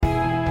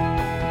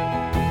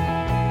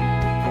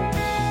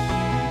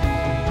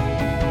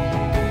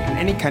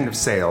any kind of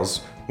sales,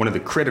 one of the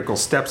critical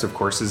steps, of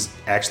course, is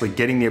actually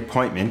getting the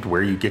appointment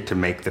where you get to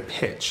make the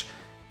pitch.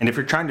 And if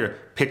you're trying to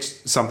pitch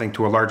something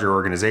to a larger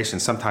organization,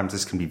 sometimes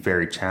this can be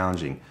very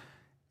challenging.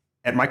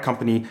 At my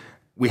company,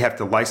 we have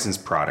to license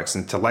products,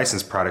 and to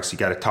license products, you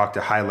got to talk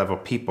to high-level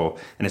people,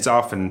 and it's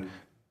often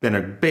been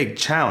a big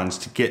challenge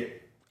to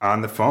get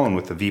on the phone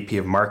with the VP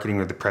of marketing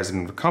or the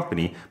president of the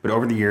company, but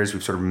over the years,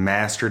 we've sort of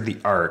mastered the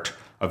art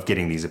of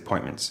getting these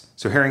appointments.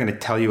 So here I'm going to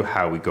tell you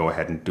how we go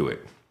ahead and do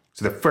it.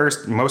 So the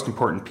first, most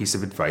important piece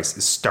of advice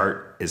is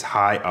start as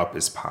high up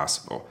as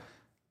possible.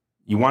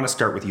 You want to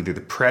start with either the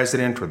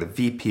president or the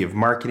VP of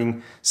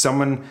marketing,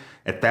 someone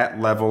at that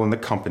level in the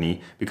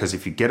company, because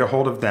if you get a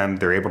hold of them,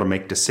 they're able to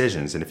make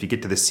decisions. And if you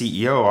get to the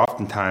CEO,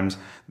 oftentimes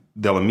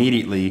they'll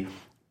immediately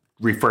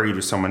refer you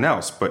to someone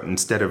else. But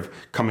instead of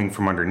coming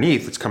from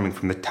underneath, it's coming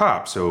from the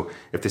top. So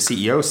if the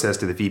CEO says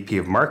to the VP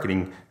of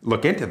marketing,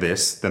 look into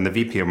this, then the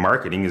VP of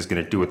marketing is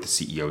going to do what the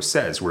CEO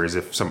says. Whereas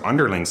if some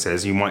underling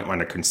says you might want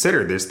to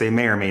consider this, they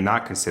may or may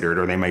not consider it,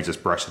 or they may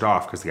just brush it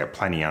off because they got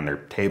plenty on their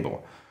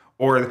table.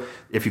 Or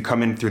if you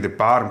come in through the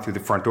bottom, through the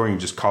front door, and you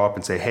just call up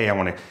and say, hey, I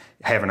want to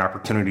have an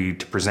opportunity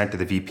to present to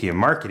the VP of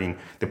marketing,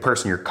 the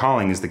person you're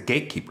calling is the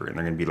gatekeeper. And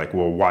they're going to be like,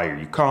 well, why are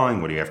you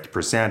calling? What do you have to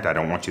present? I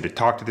don't want you to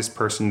talk to this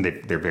person.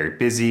 They're very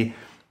busy.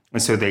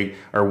 And so they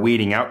are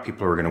weeding out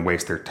people who are going to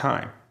waste their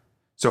time.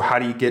 So how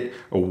do you get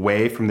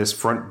away from this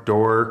front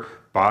door,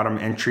 bottom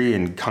entry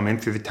and come in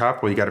through the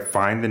top? Well, you got to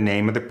find the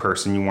name of the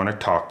person you want to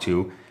talk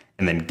to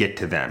and then get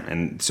to them.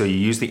 And so you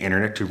use the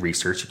internet to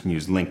research. You can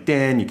use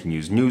LinkedIn, you can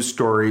use news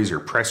stories or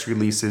press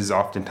releases.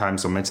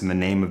 Oftentimes they'll mention the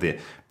name of the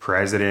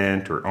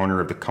president or owner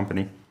of the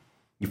company.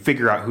 You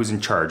figure out who's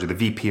in charge, or the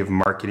VP of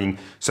marketing.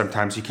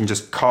 Sometimes you can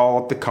just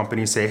call the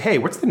company and say, hey,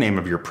 what's the name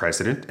of your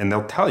president? And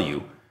they'll tell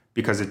you,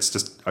 because it's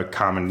just a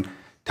common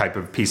type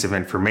of piece of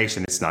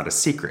information. It's not a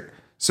secret.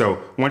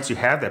 So once you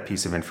have that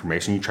piece of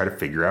information, you try to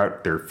figure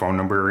out their phone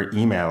number or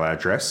email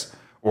address,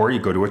 or you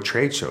go to a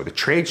trade show. The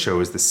trade show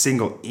is the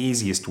single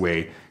easiest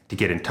way to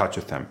get in touch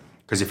with them.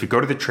 Because if you go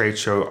to the trade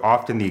show,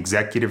 often the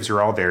executives are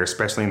all there,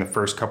 especially in the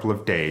first couple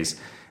of days.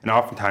 And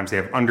oftentimes they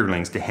have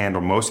underlings to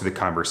handle most of the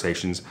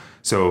conversations.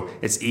 So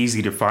it's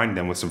easy to find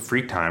them with some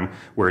free time.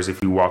 Whereas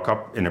if you walk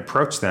up and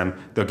approach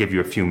them, they'll give you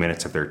a few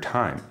minutes of their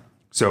time.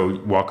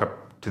 So walk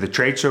up to the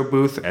trade show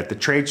booth at the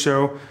trade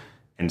show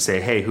and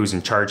say, hey, who's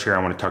in charge here?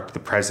 I want to talk to the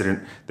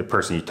president. The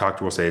person you talk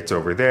to will say it's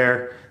over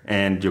there.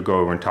 And you'll go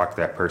over and talk to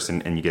that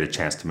person and you get a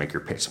chance to make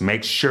your pitch.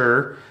 Make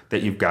sure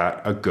that you've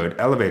got a good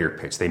elevator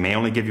pitch. They may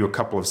only give you a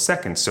couple of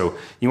seconds. So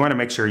you want to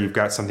make sure you've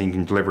got something you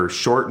can deliver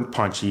short and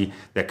punchy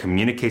that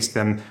communicates to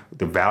them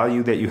the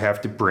value that you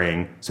have to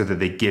bring so that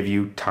they give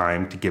you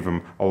time to give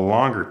them a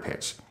longer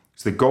pitch.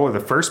 So the goal of the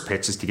first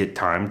pitch is to get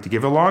time to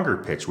give a longer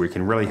pitch where you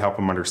can really help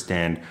them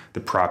understand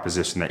the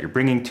proposition that you're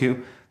bringing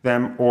to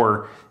them,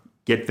 or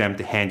get them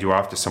to hand you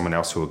off to someone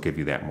else who will give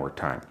you that more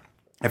time.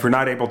 If you're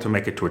not able to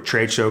make it to a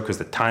trade show because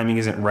the timing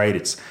isn't right,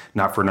 it's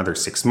not for another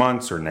 6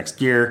 months or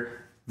next year,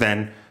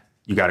 then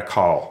you got to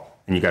call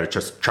and you got to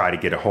just try to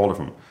get a hold of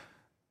them.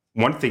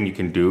 One thing you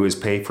can do is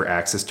pay for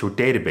access to a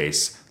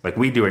database. Like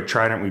we do at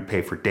Trident, we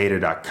pay for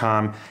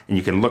data.com, and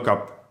you can look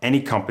up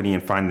any company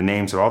and find the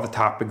names of all the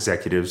top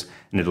executives,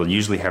 and it'll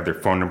usually have their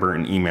phone number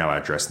and email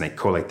address, and they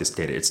collate this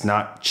data. It's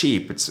not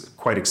cheap, it's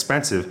quite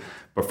expensive,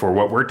 but for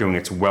what we're doing,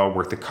 it's well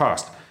worth the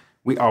cost.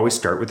 We always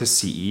start with a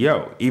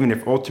CEO, even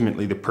if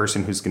ultimately the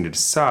person who's going to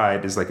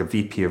decide is like a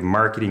VP of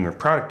marketing or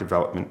product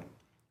development.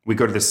 We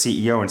go to the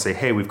CEO and say,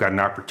 hey, we've got an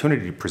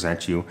opportunity to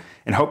present you,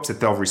 in hopes that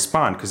they'll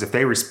respond. Because if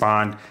they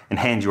respond and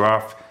hand you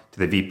off to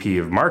the VP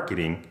of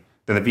marketing,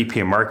 then the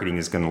VP of marketing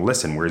is going to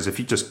listen. Whereas if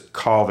you just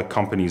call the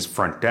company's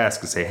front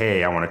desk and say,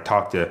 hey, I want to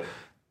talk to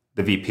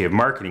the VP of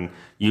marketing,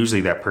 usually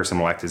that person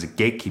will act as a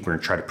gatekeeper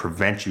and try to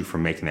prevent you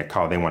from making that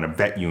call. They want to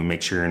vet you and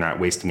make sure you're not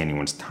wasting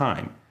anyone's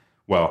time.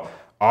 Well,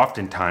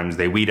 oftentimes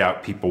they weed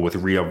out people with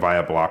real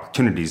viable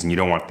opportunities, and you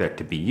don't want that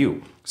to be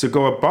you. So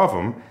go above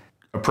them,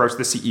 approach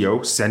the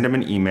CEO, send them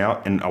an email,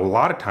 and a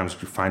lot of times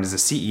what you find is the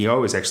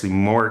CEO is actually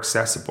more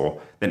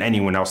accessible than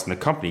anyone else in the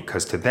company,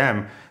 because to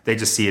them, they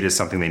just see it as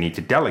something they need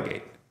to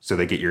delegate. So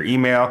they get your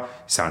email,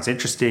 sounds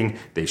interesting,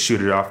 they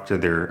shoot it off to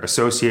their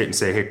associate and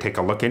say, hey, take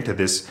a look into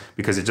this,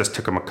 because it just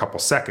took them a couple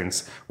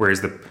seconds, whereas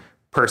the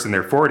person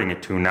they're forwarding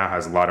it to now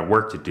has a lot of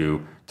work to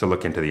do to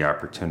look into the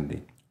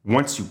opportunity.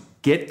 Once you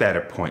get that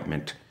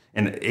appointment,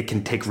 and it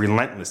can take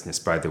relentlessness,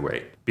 by the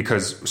way,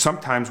 because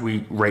sometimes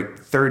we write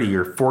 30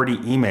 or 40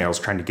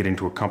 emails trying to get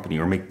into a company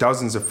or make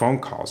dozens of phone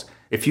calls.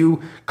 If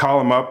you call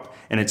them up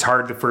and it's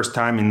hard the first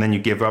time and then you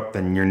give up,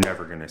 then you're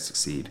never going to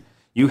succeed.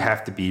 You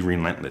have to be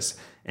relentless.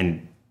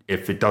 And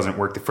if it doesn't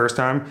work the first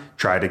time,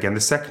 try it again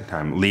the second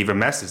time. Leave a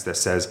message that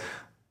says,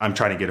 I'm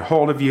trying to get a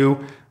hold of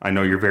you. I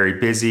know you're very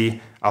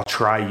busy. I'll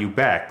try you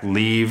back.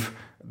 Leave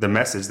the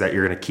message that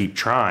you're going to keep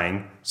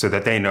trying so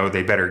that they know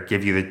they better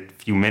give you the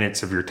few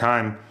minutes of their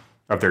time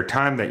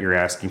that you're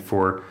asking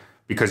for,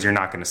 because you're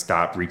not going to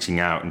stop reaching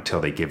out until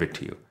they give it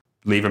to you.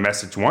 Leave a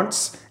message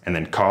once and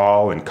then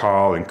call and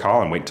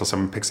wait until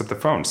someone picks up the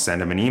phone.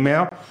 Send them an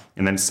email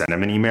and then send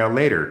them an email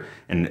later.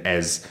 And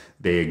as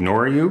they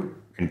ignore you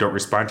and don't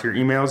respond to your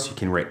emails, you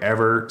can write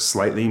ever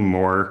slightly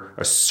more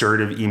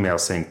assertive email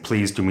saying,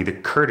 please do me the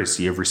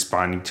courtesy of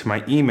responding to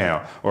my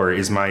email, or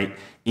is my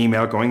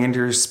email going into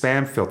your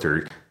spam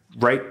filter?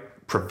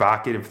 Write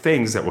provocative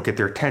things that will get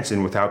their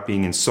attention without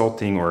being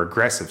insulting or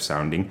aggressive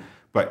sounding,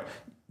 but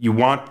you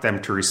want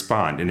them to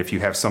respond. And if you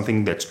have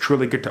something that's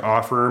truly good to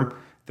offer them,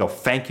 they'll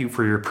thank you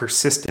for your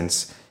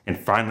persistence in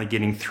finally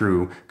getting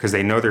through, because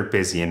they know they're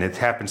busy. And it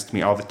happens to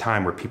me all the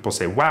time where people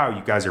say, wow,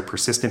 you guys are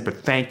persistent,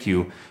 but thank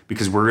you,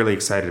 because we're really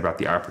excited about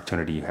the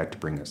opportunity you had to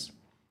bring us.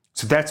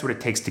 So that's what it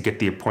takes to get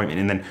the appointment.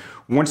 And then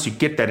once you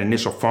get that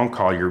initial phone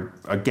call, you're,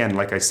 again,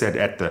 like I said,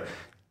 at the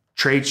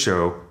trade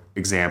show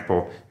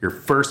example, your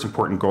first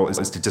important goal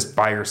is to just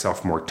buy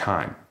yourself more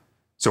time.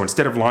 So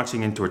instead of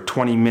launching into a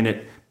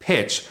 20-minute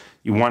pitch,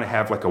 you want to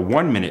have like a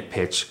 1-minute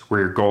pitch where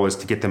your goal is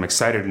to get them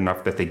excited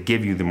enough that they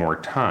give you the more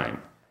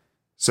time.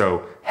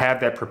 So have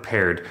that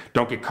prepared.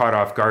 Don't get caught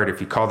off guard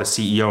if you call the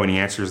CEO and he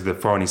answers the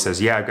phone. He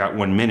says, yeah, I've got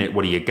 1 minute.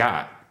 What do you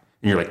got?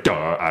 And you're like,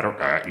 duh, I don't,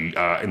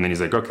 and then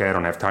he's like, okay, I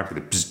don't have time for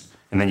this.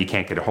 And then you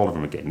can't get a hold of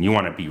him again. You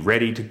want to be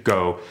ready to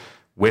go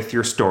with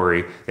your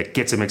story that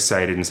gets him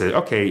excited and says,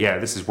 okay, yeah,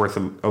 this is worth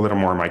a little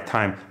more of my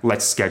time.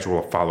 Let's schedule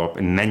a follow-up.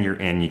 And then you're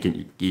in. You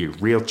can get a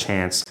real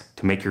chance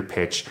to make your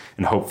pitch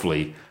and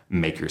hopefully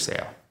make your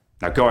sale.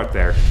 Now go out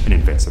there and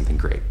invent something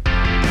great.